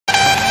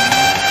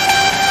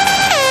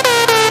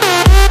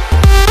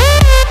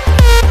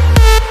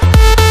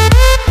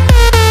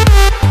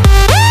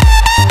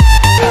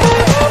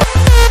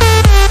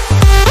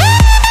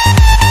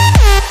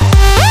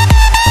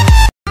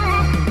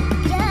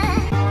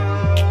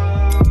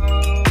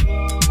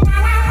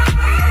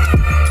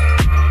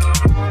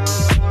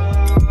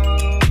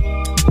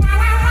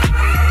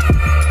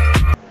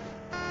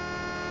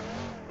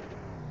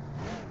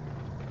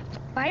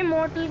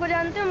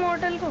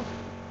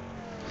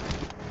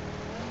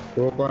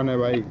वो कौन है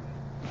भाई?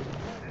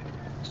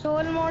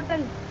 Soul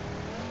model.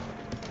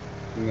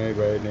 नहीं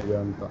भाई, नहीं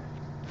जानता।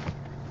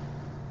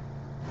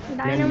 मैं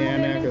डायनामो नया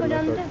नया गेमिंग को खेल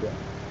रहा जानते था हैं? क्या?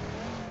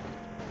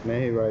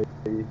 नहीं भाई।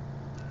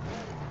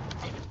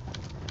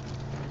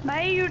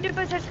 भाई यूट्यूब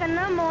पर सर्च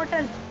करना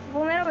मॉडल,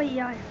 वो मेरा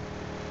भैया है।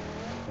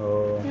 ओ।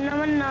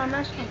 नमन नाम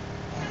है उसका।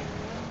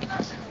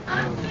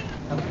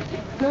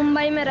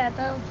 मुंबई में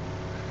रहता है वो।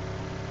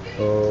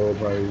 ओ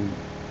भाई।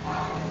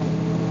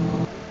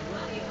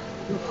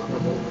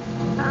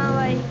 हाँ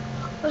भाई,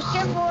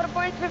 उसके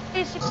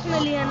 4.56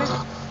 मिलियन है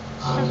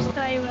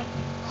सब्सक्राइबर।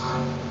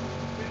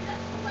 मैं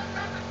तो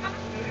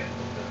नया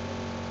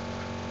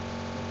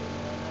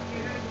नया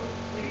खेल रहा था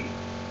उसमें।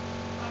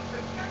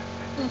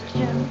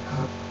 अच्छा।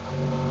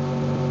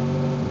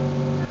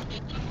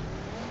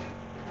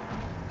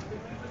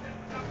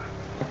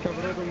 अच्छा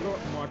ब्रो, तुमको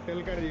मॉर्टल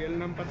का रियल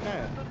नाम पता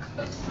है?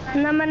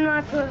 नमन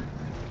माथुर।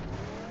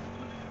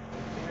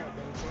 उसका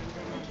गर्लफ्रेंड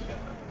का नाम क्या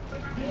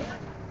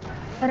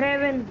है?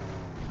 रेवन।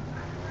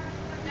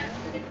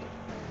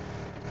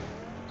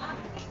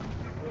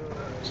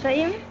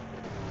 सही में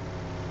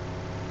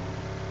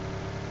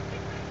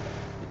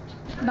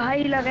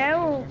भाई लगा है चेक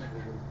करना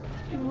गूगल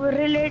पे। वो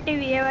रिलेटिव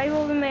ही है भाई,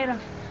 वो भी मेरा।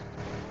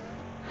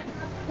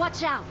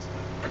 Watch out!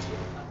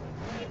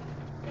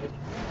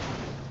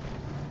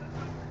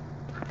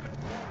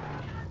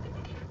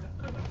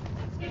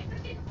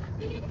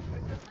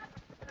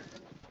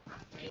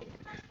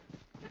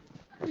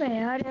 अबे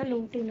यार यहाँ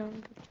लूटी ना।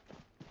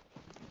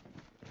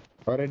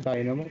 अरे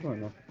डायनामो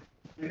कौन है?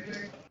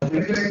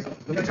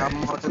 हम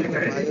मॉडल के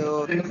भाई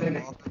और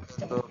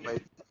तो भाई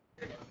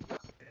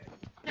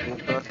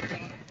नेटवर्क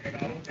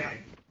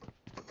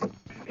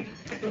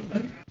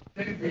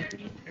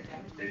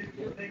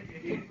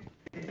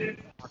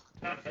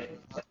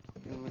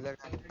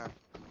मिलेगा क्या?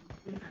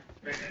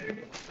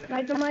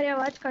 भाई तुम्हारी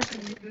आवाज कट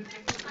रही है।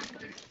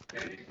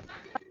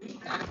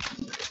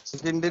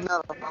 चिकन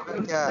डिनर होगा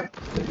क्या?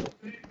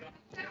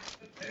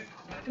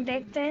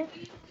 देखते हैं,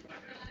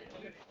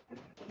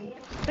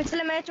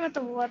 पिछले मैच में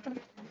तो हुआ था।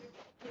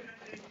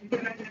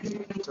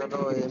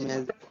 चलो ये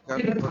मैच का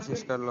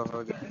कोशिश कर लो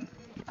हो जाए।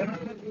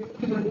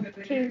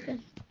 ठीक है,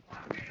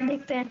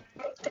 देखते हैं।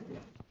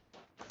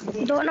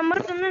 2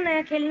 नंबर तुमने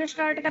नया खेलना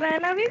स्टार्ट करा है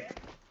ना अभी?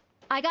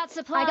 I got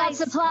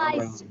supplies. हाँ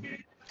भाई।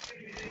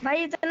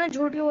 भाई इतना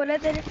झूठ क्यों बोला?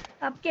 तेरे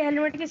आपके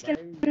हेलमेट की भाई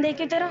स्किन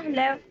देखी तेरा। ले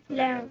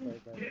ले। ये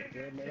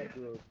मेरा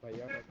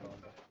भैया का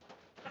अकाउंट है।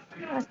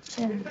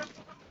 अच्छा,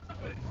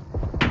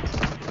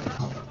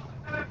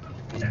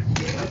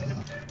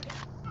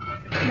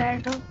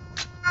 बैठो।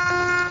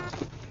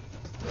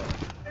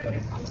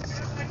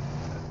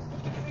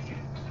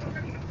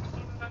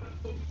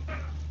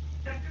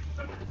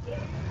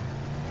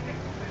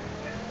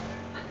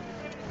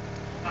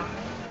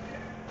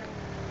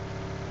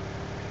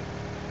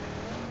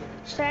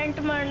 सेंट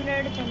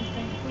माइंडेड चलते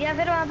हैं, या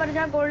फिर वहां पर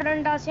जहाँ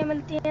गोल्डन डासियाँ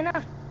मिलती है ना।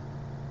 वो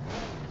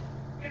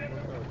क्या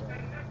होता है?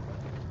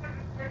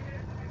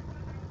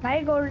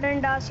 भाई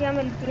गोल्डन डासियाँ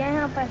मिलती है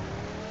यहाँ पर।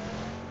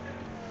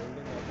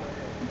 गोल्डन दासिया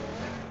क्या होता है?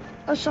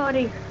 ओ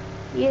सॉरी,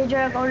 ये जो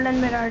है गोल्डन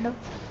मिराडो,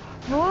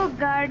 वो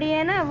गाड़ी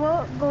है ना, वो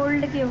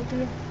गोल्ड की होती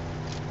है।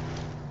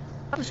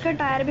 उसके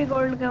टायर भी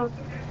गोल्ड के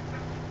होते हैं।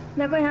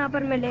 मेरे को यहाँ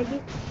पर मिलेगी,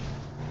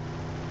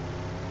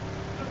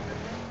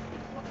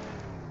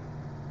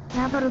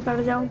 यहाँ पर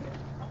उतर जाओ,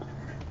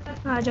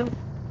 आ जाओ।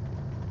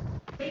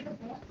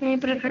 यहीं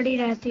पर खड़ी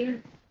रहती है,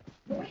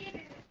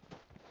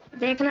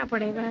 देखना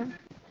पड़ेगा।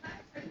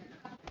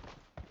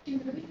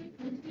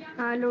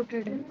 हाँ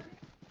लूटेड है।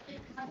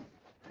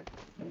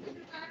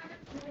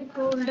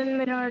 गोल्डन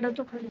मिराडो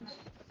तो खड़ी।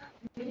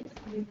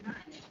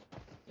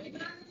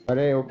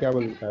 अरे वो क्या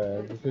बोलता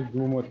है जिसे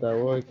जूम होता है,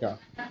 वो है क्या?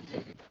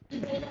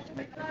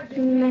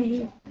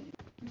 नहीं,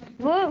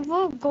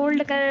 वो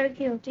गोल्ड कलर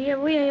की होती है,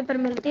 वो यहीं पर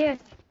मिलती है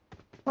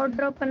और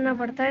ड्रॉप करना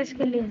पड़ता है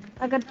इसके लिए।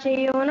 अगर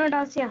चाहिए हो ना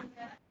डासिया,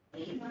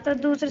 तो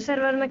दूसरे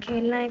सर्वर में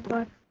खेलना एक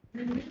बार,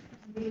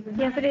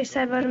 या फिर इस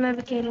सर्वर में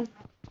भी खेलो।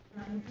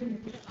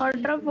 और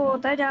ड्रॉप वो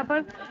होता है जहाँ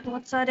पर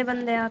बहुत सारे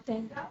बंदे आते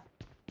हैं,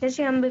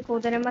 जैसे हम भी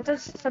कूद रहे हैं, मतलब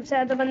सबसे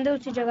ज्यादा बंदे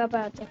उसी जगह पे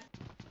आते हैं।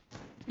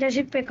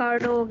 जैसे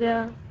पिकार्डो हो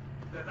गया,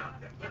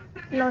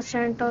 लॉस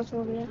सैंटोस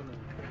हो गया।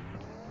 कोई नहीं,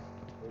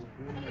 कोई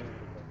दूर नहीं है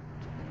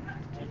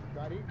मेरे से।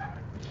 गाड़ी।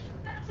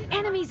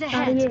 Enemies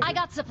ahead. आइए, I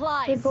got ये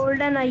supplies.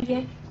 गोल्डन आई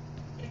है,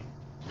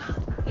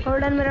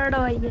 गोल्डन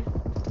मिराडो आई है।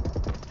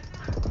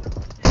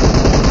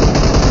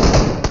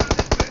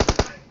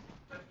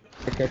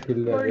 क्या किल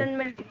है रे? गोल्डन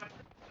में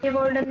ये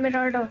गोल्डन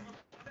मिराडो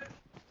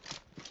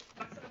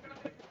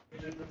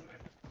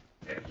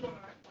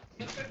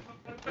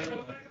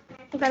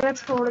गलत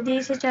छोड़ दी,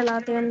 इसे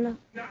चलाते हैं ना।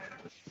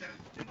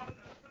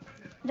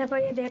 देखो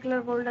ये देख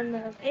लो गोल्डन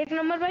मिराडो। 1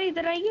 नंबर भाई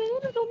इधर आइए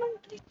ना 2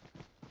 मिनट।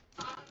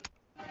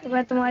 तो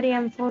भाई तुम्हारी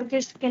M4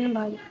 की स्किन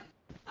भाई,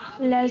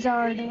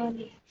 लेजर्ड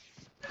वाली,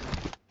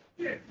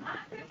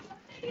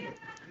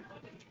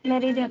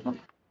 मेरी देखो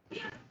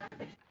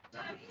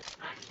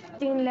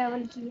 3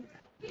 लेवल की है।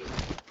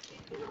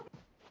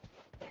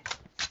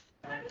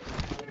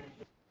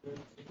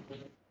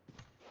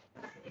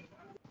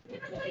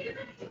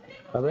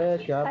 अबे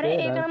क्या अरे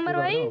पे एक डांस नंबर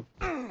क्यों कर भाई, रहे हो?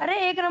 अरे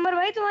एक नंबर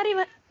भाई तुम्हारी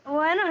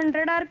वो है ना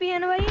 100 आरपी है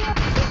ना भाई।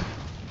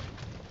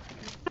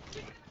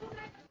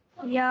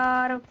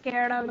 यार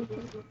केड़ा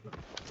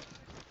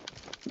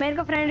मेरे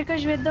को फ्रेंड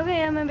रिक्वेस्ट भेज दोगे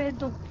या मैं भेज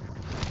दूं?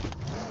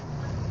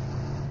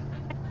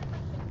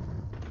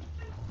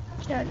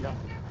 चलो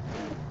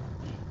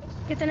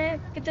कितने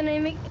कितने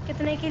में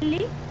कितने की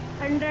ली?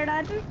 100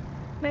 आरपी।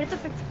 मेरे तो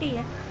 50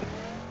 है।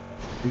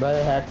 भाई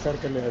हैक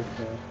करके ले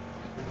रखे हैं।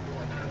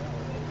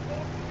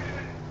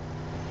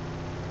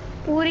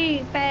 पूरी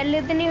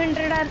पहले दिन ही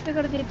 100 आरपी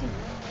कर दी थी।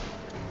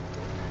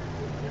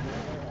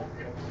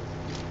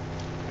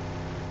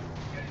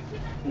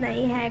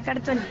 नहीं हैकर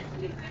तो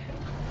नहीं।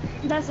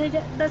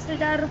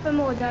 10,000 रुपये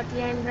में हो जाती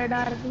है 100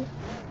 आरपी।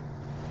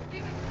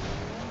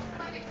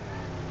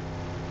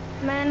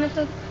 मैंने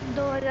तो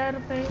 2,000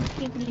 रुपये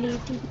की ली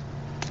थी।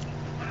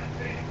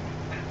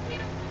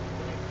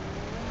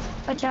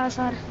 50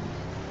 RP.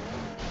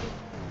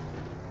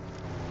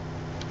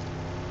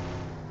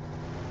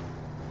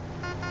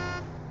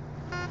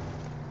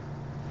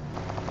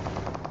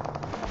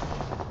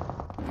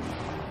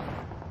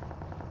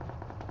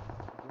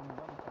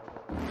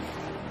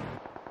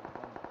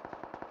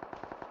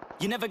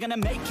 You're never gonna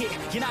make it,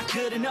 you're not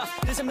good enough.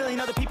 There's a million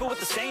other people with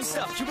the same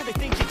stuff. You really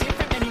think you're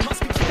different, man, you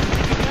must be kidding.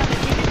 Think you're gonna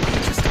hit it,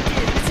 you just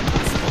forget it. It's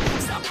impossible,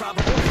 it's not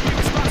probable, you're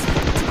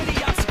irresponsible. Too many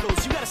obstacles,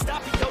 you gotta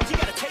stop it, yo. You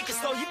gotta take it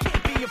slow, you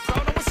can't be a pro,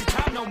 don't waste your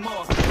time no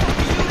more. Who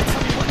are you to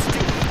tell me what to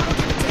do? I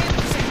don't give a damn if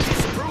you say you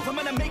disapprove. I'm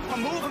gonna make my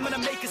move, I'm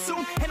gonna make it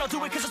soon. And I'll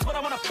do it cause it's what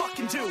I wanna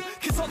fucking do.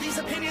 Cause all these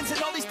opinions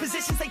and all these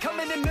positions, they come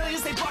in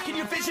millions, they blocking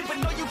your vision. But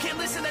no, you can't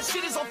listen, that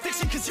shit is all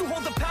fiction. Cause you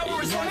hold the power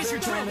as long as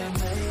you're driven.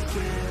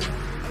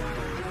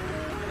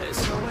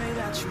 There's no way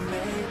that you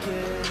make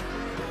it.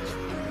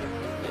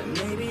 And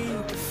maybe you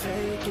could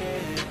fake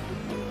it,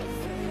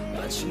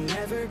 but you're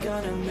never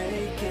gonna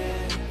make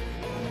it.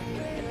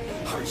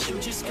 Aren't you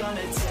just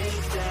gonna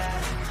take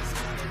that?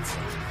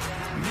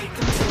 Make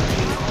them take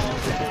it all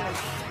back.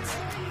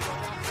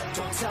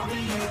 Don't tell me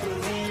you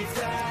believe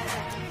that.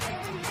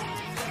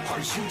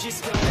 Aren't you just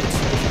gonna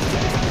take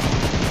that?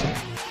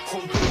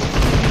 Hold me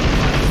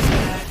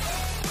back.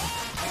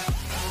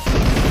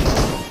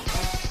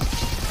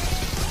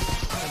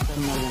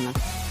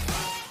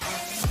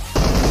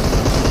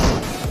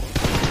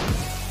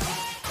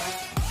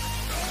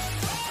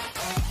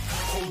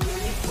 Hold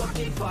your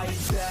fucking fight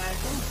back.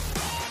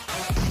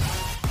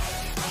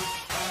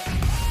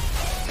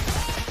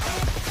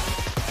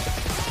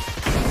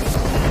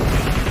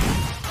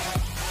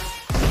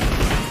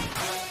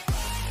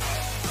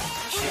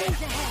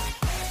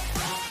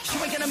 You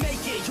ain't gonna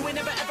make it, you ain't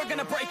never ever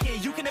gonna break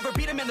it. You can never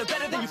beat them and they're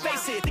better than you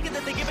face it. Thinking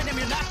that they giving them,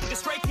 you're not like a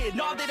stray kid.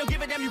 No, they don't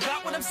give a damn, you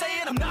got what I'm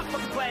saying? I'm not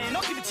fucking playing,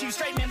 I'll give it to you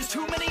straight, man. There's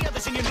too many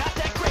others and you're not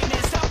that great,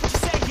 man. Stop what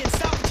you're saying,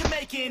 stop what you're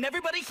making.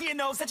 Everybody here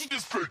knows that you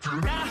just faking.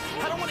 Nah,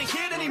 I don't wanna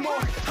hear it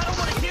anymore, I don't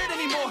wanna hear it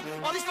anymore.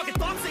 All these fucking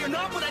thoughts, they are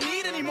not what I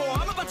need anymore.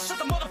 I'm about to shut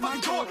the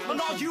motherfucking door on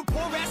all you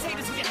poor ass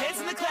haters with your heads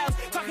in the clouds.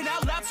 Talking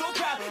out loud so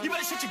proud, you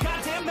better shut your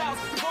goddamn mouth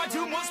before I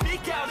do more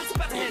speak out. It's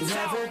about to head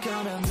south. Never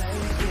gonna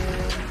make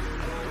it.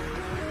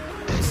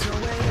 There's no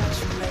way that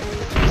you make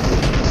it.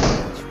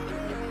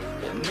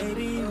 And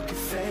maybe you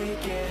could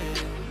fake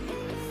it,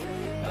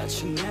 but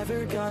you're never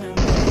gonna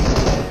make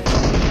it.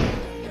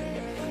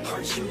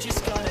 Aren't you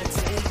just gonna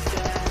take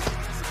that?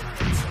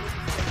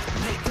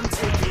 Make them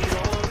take it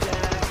all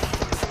back.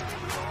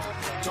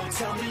 Don't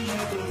tell me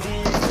you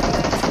believe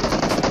that.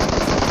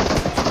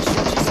 Aren't you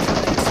just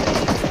gonna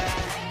take that?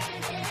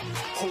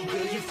 Or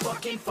will you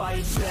fucking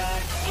fight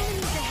back?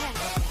 Enemies ahead.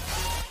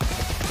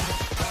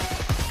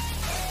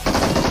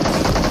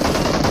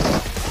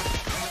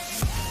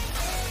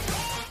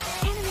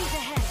 Enemies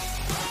ahead.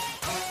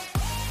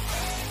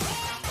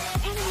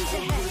 Enemies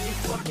ahead. Will you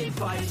fucking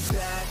fight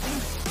back?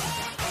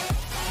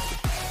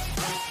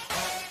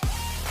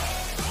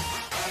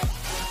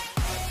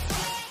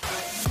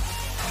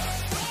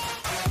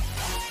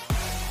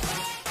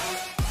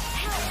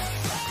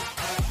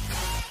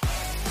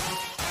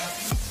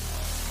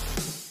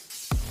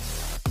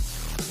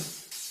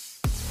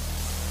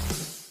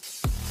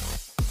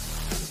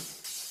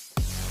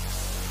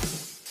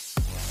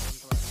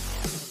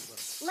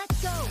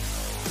 Let's go.